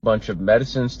bunch of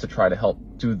medicines to try to help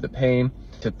soothe the pain,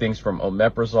 to things from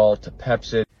omeprazole to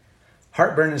Pepcid.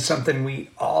 Heartburn is something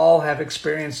we all have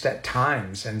experienced at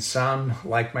times, and some,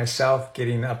 like myself,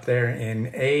 getting up there in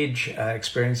age,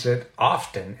 experience it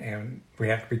often, and we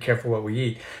have to be careful what we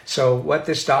eat. So what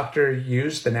this doctor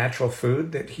used, the natural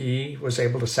food that he was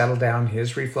able to settle down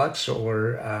his reflux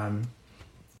or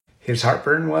his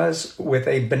heartburn, was with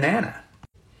a banana.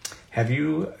 Have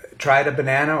you tried a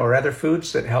banana or other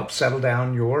foods that help settle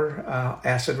down your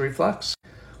acid reflux?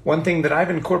 One thing that I've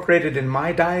incorporated in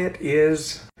my diet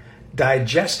is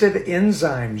digestive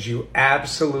enzymes. You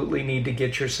absolutely need to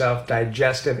get yourself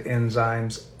digestive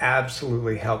enzymes.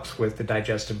 Absolutely helps with the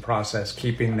digestive process,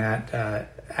 keeping that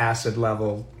acid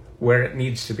level where it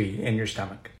needs to be in your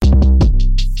stomach.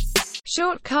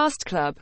 Shortcast Club.